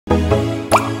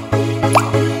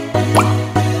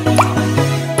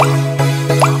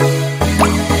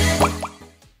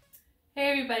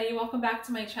welcome back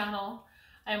to my channel.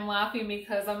 I'm laughing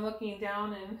because I'm looking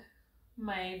down and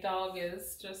my dog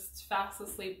is just fast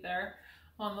asleep there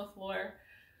on the floor.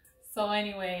 So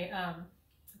anyway,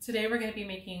 today we're going to be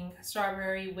making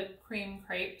strawberry whipped cream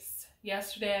crepes.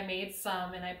 Yesterday I made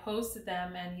some and I posted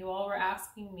them and you all were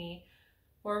asking me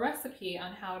for a recipe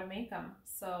on how to make them.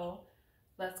 So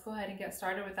let's go ahead and get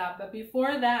started with that. But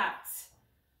before that,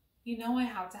 you know I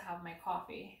have to have my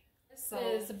coffee. This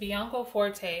is Bianco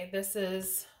Forte. This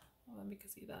is, let me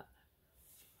see that.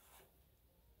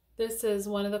 This is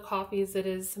one of the coffees that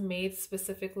is made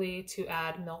specifically to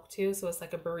add milk to. So it's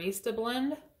like a barista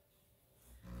blend.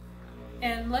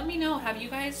 And let me know, have you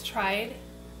guys tried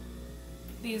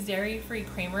these dairy-free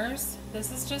creamers?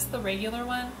 This is just the regular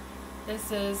one.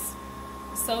 This is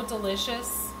So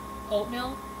Delicious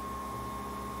oatmeal.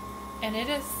 And it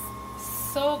is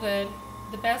so good.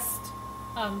 The best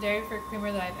dairy-free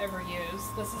creamer that I've ever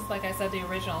used. This is, like I said, the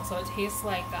original, so it tastes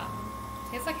like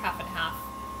half and half.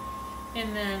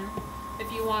 And then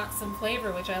if you want some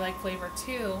flavor, which I like flavor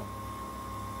too,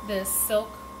 this Silk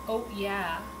oat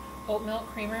milk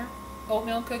creamer,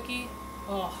 oatmeal cookie.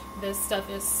 Oh, this stuff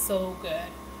is so good.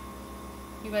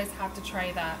 You guys have to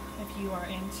try that if you are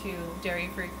into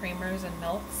dairy-free creamers and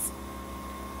milks.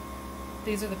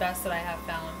 These are the best that I have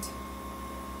found.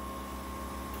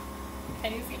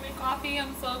 Can you see my coffee?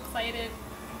 I'm so excited.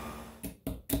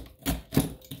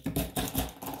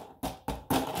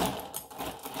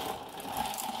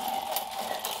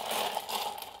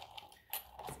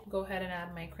 Go ahead and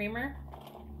add my creamer.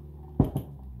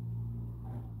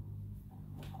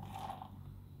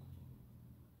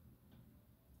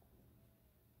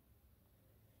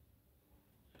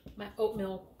 My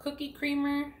oatmeal cookie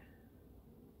creamer.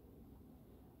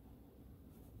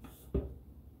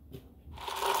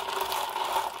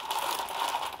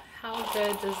 How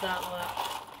good does that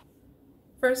look?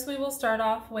 First, we will start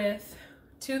off with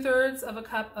 2/3 of a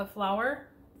cup of flour.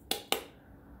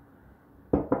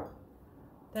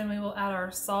 Then we will add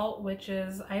our salt, which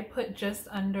is, I put just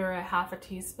under a half a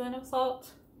teaspoon of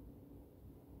salt.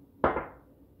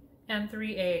 And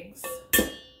 3 eggs.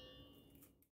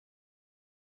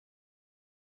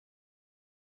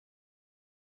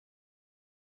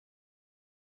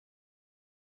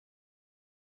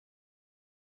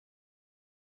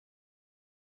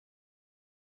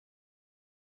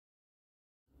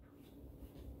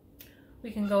 We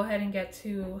can go ahead and get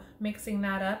to mixing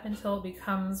that up until it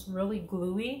becomes really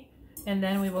gluey, and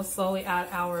then we will slowly add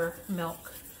our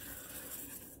milk.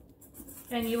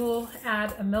 And you will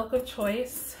add a milk of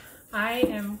choice. I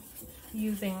am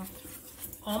using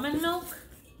almond milk.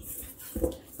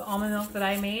 The almond milk that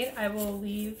I made. I will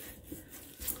leave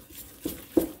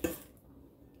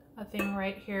a thing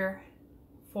right here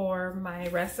for my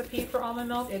recipe for almond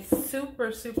milk. It's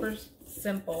super, super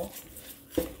simple.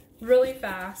 Really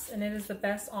fast, and it is the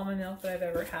best almond milk that I've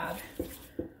ever had.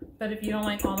 But if you don't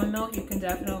like almond milk, you can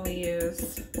definitely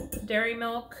use dairy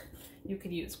milk. You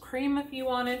could use cream if you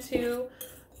wanted to,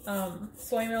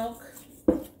 soy milk,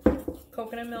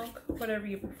 coconut milk, whatever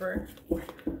you prefer.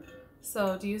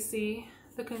 So do you see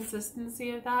the consistency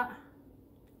of that?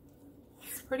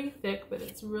 It's pretty thick, but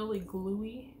it's really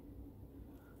gluey.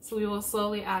 So we will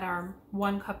slowly add our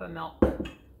 1 cup of milk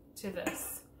to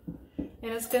this.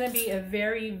 And it's going to be a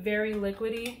very, very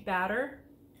liquidy batter.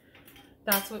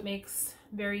 That's what makes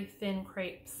very thin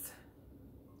crepes.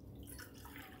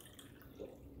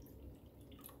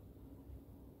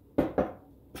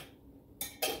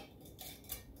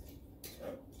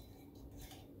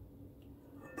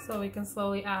 So we can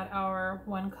slowly add our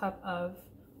 1 cup of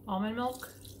almond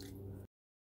milk.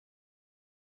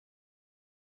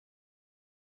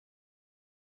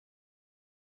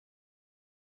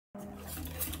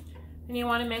 And you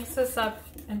want to mix this up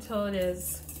until it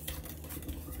is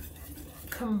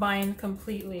combined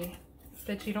completely,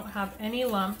 that you don't have any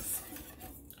lumps.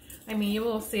 I mean, you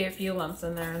will see a few lumps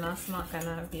in there, and that's not going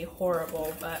to be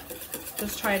horrible, but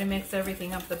just try to mix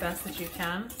everything up the best that you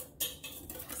can.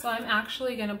 So I'm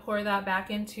actually going to pour that back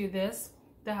into this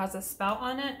that has a spout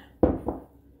on it.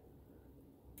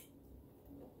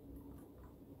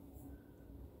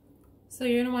 So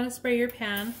you're going to want to spray your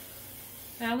pan.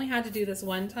 I only had to do this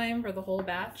one time for the whole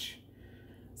batch.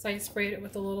 So I sprayed it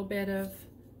with a little bit of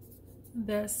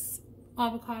this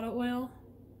avocado oil.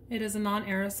 It is a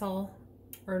non-aerosol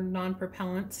or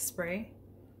non-propellant spray.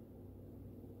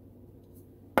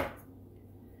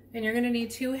 And you're gonna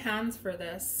need 2 hands for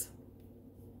this.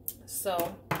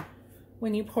 So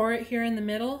when you pour it here in the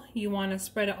middle, you wanna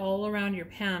spread it all around your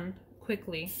pan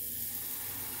quickly.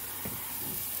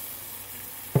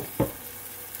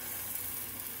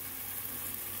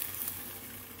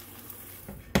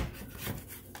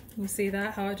 You see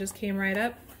that, how it just came right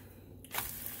up?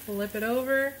 Flip it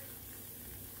over.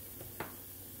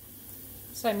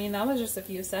 So I mean, that was just a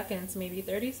few seconds, maybe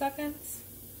 30 seconds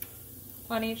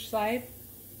on each side.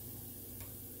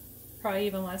 Probably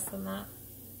even less than that.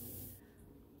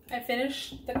 I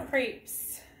finished the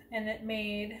crepes and it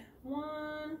made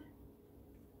 1,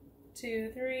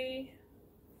 2, 3,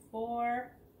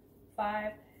 4,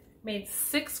 5, made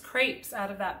 6 crepes out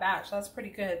of that batch. That's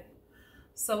pretty good.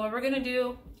 So what we're gonna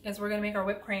do is we're gonna make our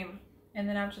whipped cream, and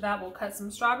then after that we'll cut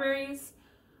some strawberries.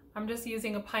 I'm just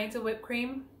using a pint of whipped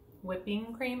cream,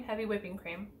 heavy whipping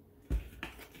cream.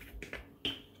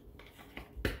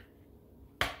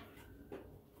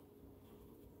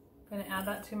 Gonna add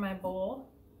that to my bowl.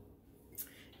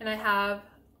 And I have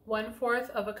 1/4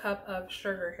 of a cup of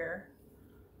sugar here.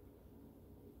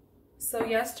 So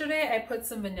yesterday I put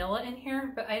some vanilla in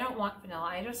here, but I don't want vanilla.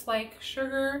 I just like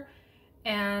sugar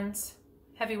and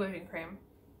heavy whipping cream.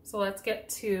 So let's get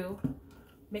to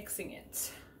mixing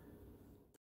it.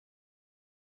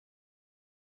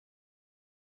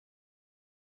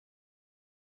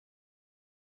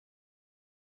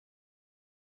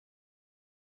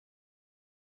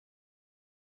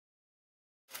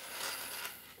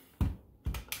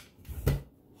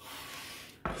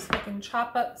 So I can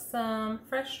chop up some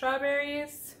fresh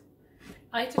strawberries.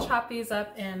 I like to chop these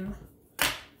up in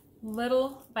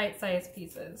little bite-sized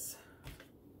pieces.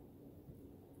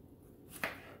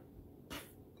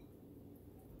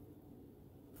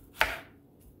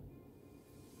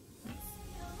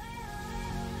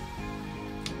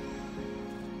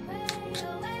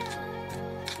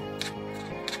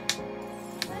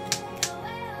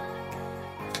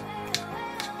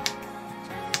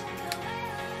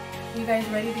 You guys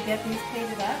ready to get these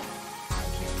plated up?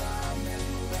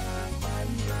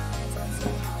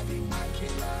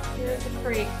 Here's the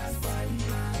crepes.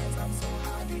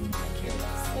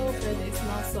 So good, they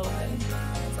smell so good.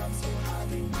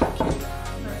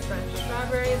 Our fresh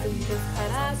strawberries that we just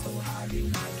cut up.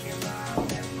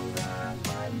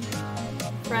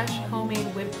 Fresh homemade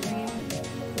whipped cream.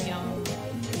 Yum.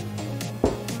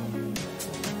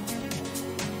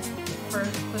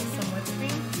 First, put some whipped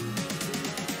cream.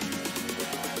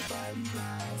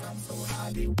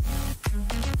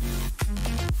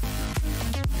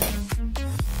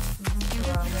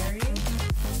 Strawberries.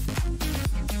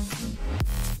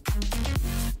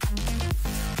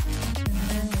 And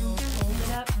then we'll fold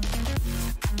it up.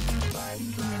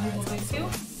 Maybe we'll do 2.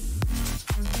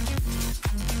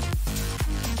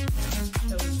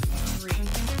 So 3.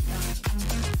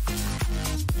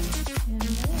 And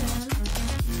then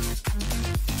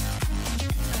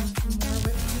some more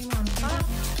whipped cream on top.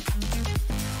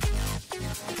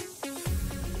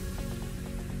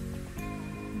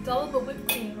 Dollop of whipped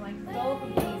cream, like dollop of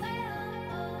easy.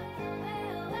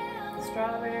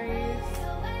 Strawberries.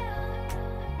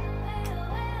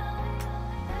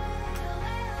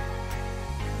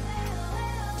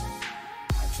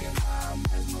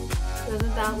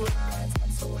 Doesn't that look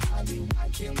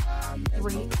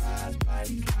great?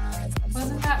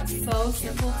 Wasn't that so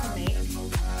simple to make?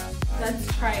 Let's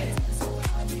try it.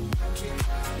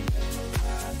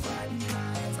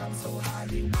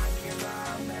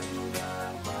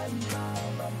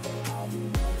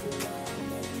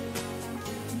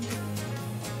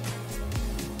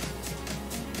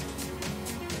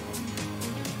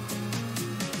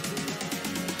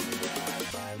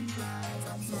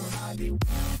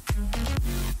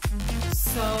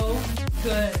 So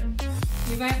good.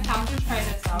 You guys have to try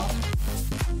this out.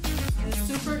 It's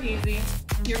super easy.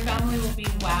 Your family will be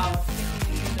wowed thinking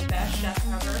that you're the best chef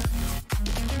ever.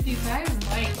 If you guys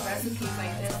like recipes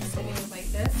like this and videos like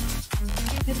this,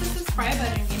 hit the subscribe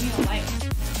button and give me a like.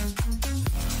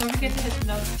 Don't forget to hit the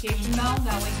notification bell,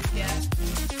 that way you get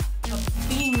a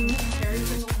bing every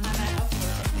single time I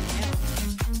upload something new.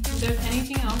 If there's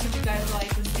anything else that you guys would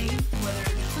like to see, whether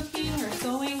it's cooking or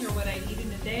sewing or what I eat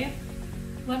in a day,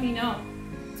 let me know.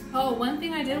 Oh, one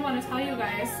thing I did want to tell you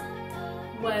guys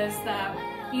was that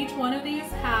each one of these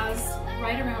has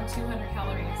right around 200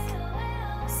 calories.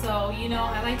 So, you know,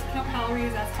 I like to count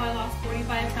calories. That's how I lost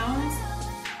 45 pounds.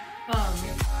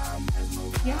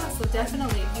 Yeah, so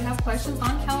definitely, if you have questions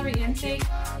on calorie intake,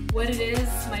 what it is,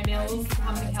 my meals,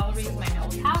 how many calories my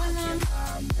meals have in them,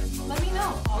 let me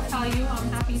know. I'll tell you. I'm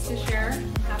happy to share.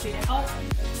 I'm happy to help.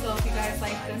 So if you guys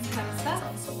like this kind of stuff,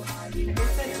 like I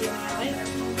said, give me a like. And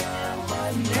see you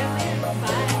guys later.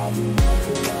 Bye.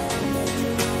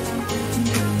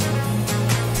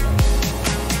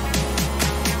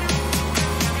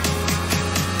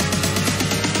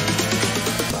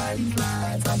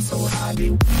 I'm so happy.